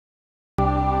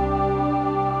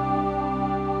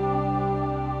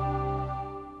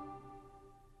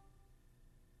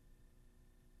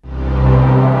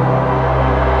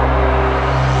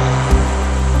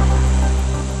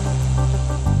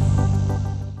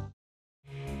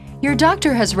Your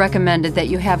doctor has recommended that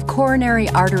you have coronary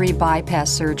artery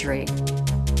bypass surgery.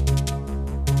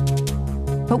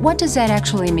 But what does that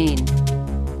actually mean?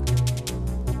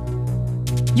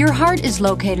 Your heart is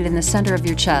located in the center of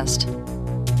your chest.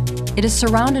 It is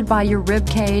surrounded by your rib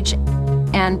cage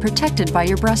and protected by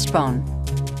your breastbone.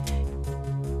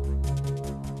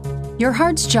 Your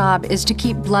heart's job is to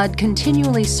keep blood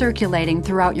continually circulating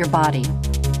throughout your body.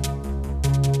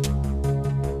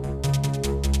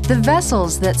 The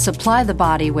vessels that supply the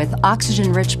body with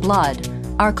oxygen-rich blood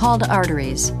are called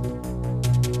arteries.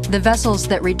 The vessels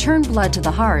that return blood to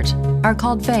the heart are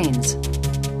called veins.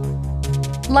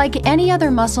 Like any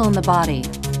other muscle in the body,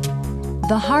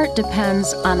 the heart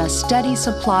depends on a steady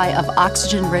supply of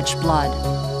oxygen-rich blood.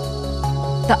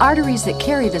 The arteries that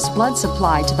carry this blood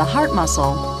supply to the heart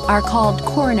muscle are called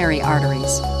coronary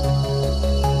arteries.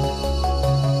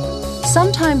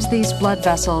 Sometimes these blood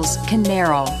vessels can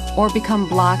narrow or become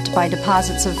blocked by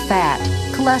deposits of fat,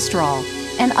 cholesterol,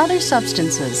 and other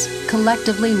substances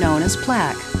collectively known as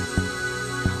plaque.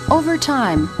 Over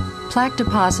time, plaque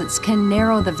deposits can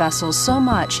narrow the vessels so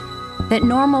much that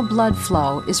normal blood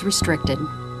flow is restricted.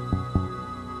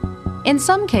 In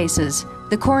some cases,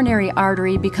 the coronary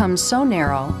artery becomes so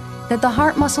narrow that the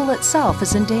heart muscle itself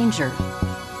is in danger.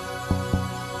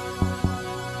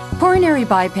 Coronary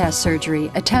bypass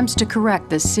surgery attempts to correct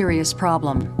this serious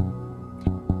problem.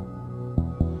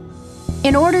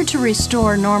 In order to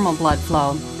restore normal blood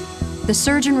flow, the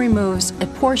surgeon removes a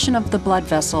portion of the blood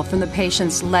vessel from the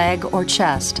patient's leg or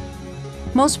chest,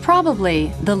 most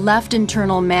probably the left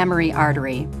internal mammary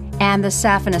artery and the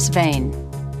saphenous vein.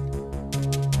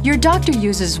 Your doctor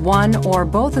uses one or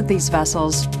both of these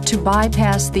vessels to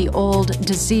bypass the old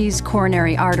diseased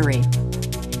coronary artery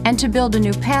and to build a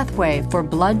new pathway for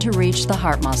blood to reach the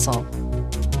heart muscle.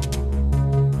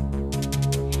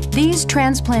 These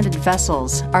transplanted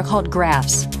vessels are called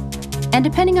grafts, and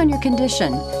depending on your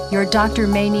condition, your doctor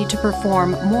may need to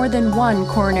perform more than one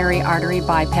coronary artery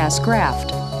bypass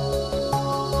graft.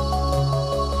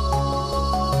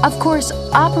 Of course,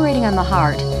 operating on the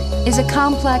heart is a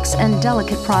complex and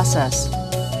delicate process,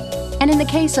 and in the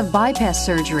case of bypass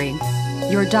surgery,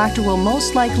 your doctor will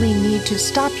most likely need to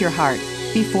stop your heart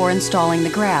before installing the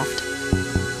graft.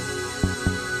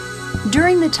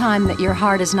 During the time that your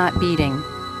heart is not beating,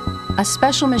 a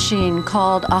special machine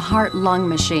called a heart-lung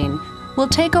machine will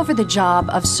take over the job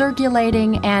of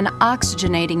circulating and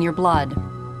oxygenating your blood.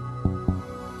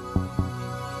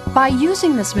 By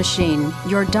using this machine,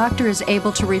 your doctor is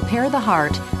able to repair the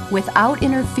heart without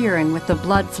interfering with the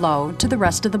blood flow to the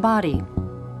rest of the body.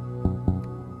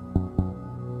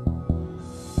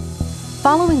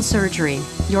 Following surgery,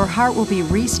 your heart will be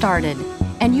restarted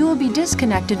and you will be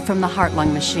disconnected from the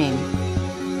heart-lung machine.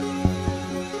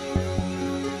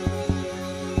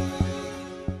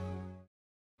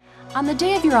 On the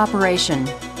day of your operation,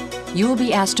 you will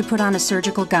be asked to put on a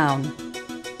surgical gown.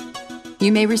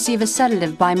 You may receive a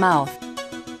sedative by mouth,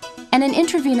 and an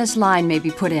intravenous line may be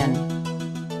put in.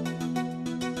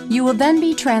 You will then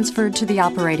be transferred to the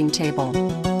operating table.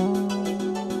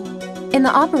 In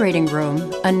the operating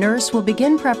room, a nurse will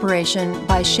begin preparation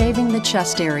by shaving the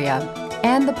chest area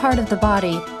and the part of the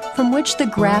body from which the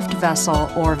graft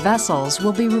vessel or vessels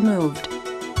will be removed.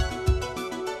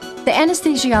 The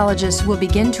anesthesiologist will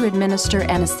begin to administer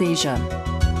anesthesia,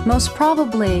 most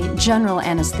probably general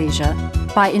anesthesia,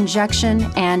 by injection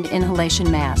and inhalation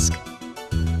mask.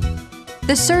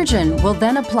 The surgeon will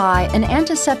then apply an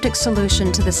antiseptic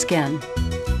solution to the skin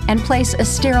and place a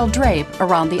sterile drape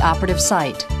around the operative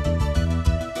site.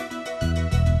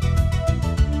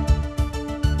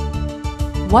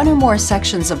 One or more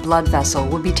sections of blood vessel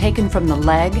will be taken from the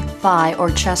leg, thigh, or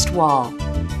chest wall,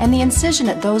 and the incision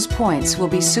at those points will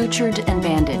be sutured and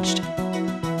bandaged.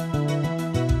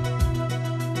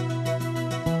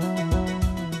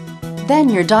 Then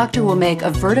your doctor will make a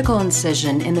vertical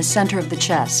incision in the center of the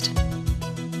chest.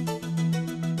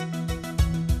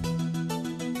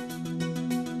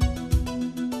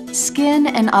 Skin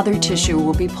and other tissue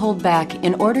will be pulled back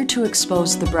in order to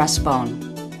expose the breastbone.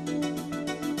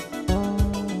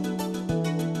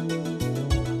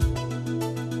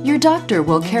 Your doctor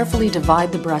will carefully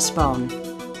divide the breastbone.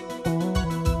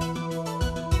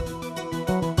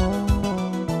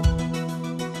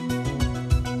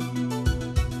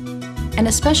 And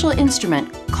a special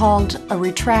instrument called a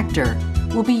retractor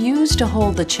will be used to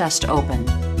hold the chest open.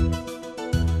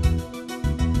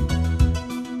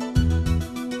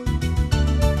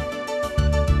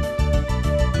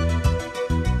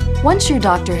 Once your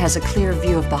doctor has a clear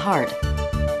view of the heart,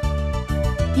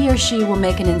 he or she will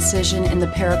make an incision in the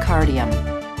pericardium,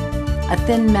 a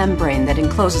thin membrane that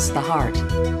encloses the heart.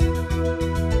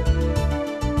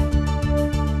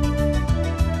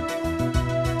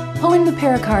 Pulling the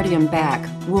pericardium back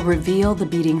will reveal the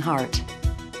beating heart.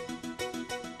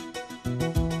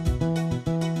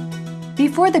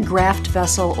 Before the graft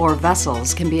vessel or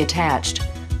vessels can be attached,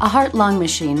 a heart-lung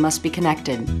machine must be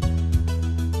connected.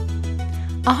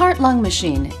 A heart-lung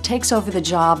machine takes over the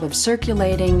job of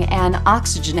circulating and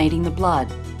oxygenating the blood,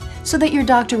 so that your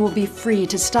doctor will be free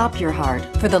to stop your heart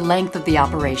for the length of the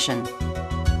operation.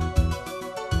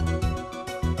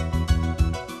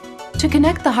 To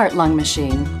connect the heart-lung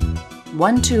machine,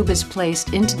 one tube is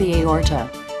placed into the aorta,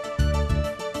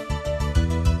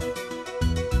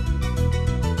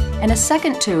 and a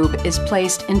second tube is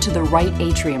placed into the right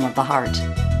atrium of the heart.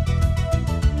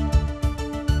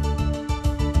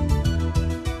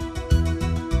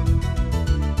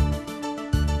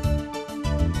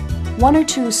 One or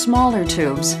two smaller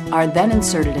tubes are then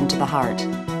inserted into the heart.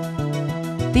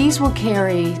 These will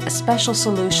carry a special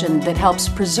solution that helps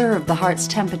preserve the heart's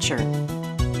temperature.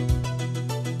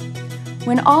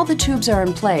 When all the tubes are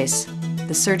in place,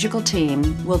 the surgical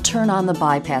team will turn on the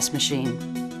bypass machine.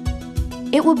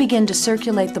 It will begin to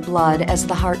circulate the blood as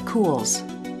the heart cools.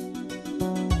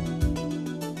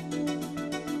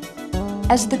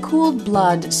 As the cooled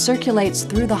blood circulates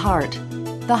through the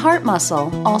heart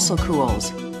muscle also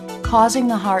cools, causing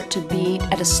the heart to beat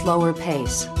at a slower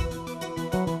pace.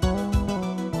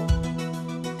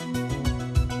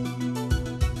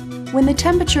 When the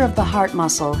temperature of the heart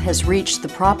muscle has reached the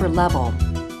proper level,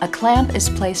 a clamp is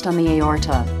placed on the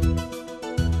aorta.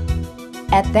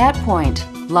 At that point,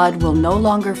 blood will no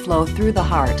longer flow through the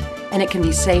heart, and it can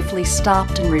be safely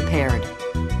stopped and repaired.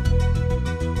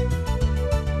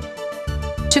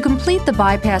 To complete the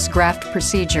bypass graft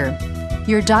procedure,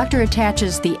 your doctor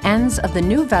attaches the ends of the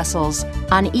new vessels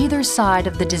on either side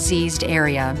of the diseased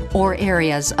area or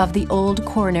areas of the old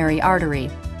coronary artery.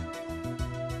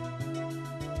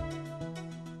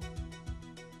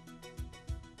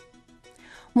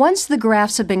 Once the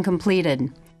grafts have been completed,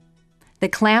 the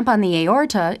clamp on the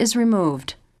aorta is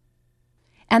removed,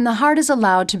 and the heart is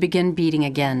allowed to begin beating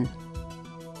again.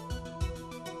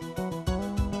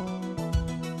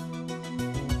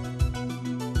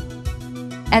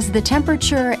 As the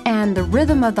temperature and the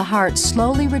rhythm of the heart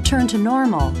slowly return to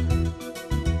normal,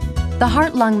 the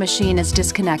heart-lung machine is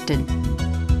disconnected.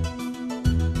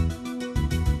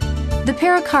 The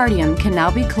pericardium can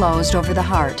now be closed over the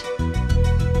heart.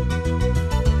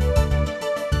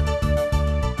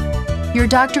 Your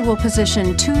doctor will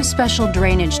position two special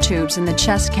drainage tubes in the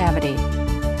chest cavity.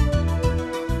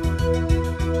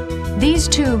 These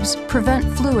tubes prevent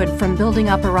fluid from building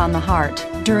up around the heart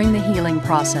during the healing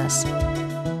process.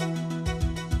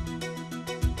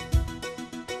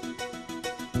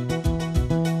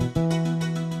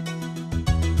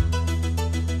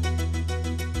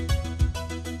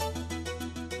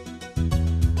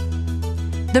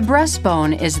 The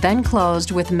breastbone is then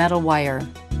closed with metal wire.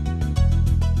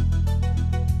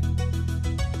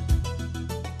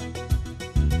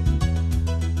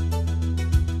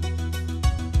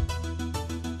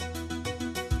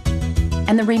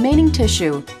 And the remaining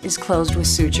tissue is closed with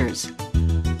sutures.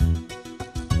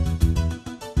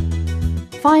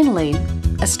 Finally,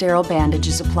 a sterile bandage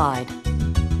is applied.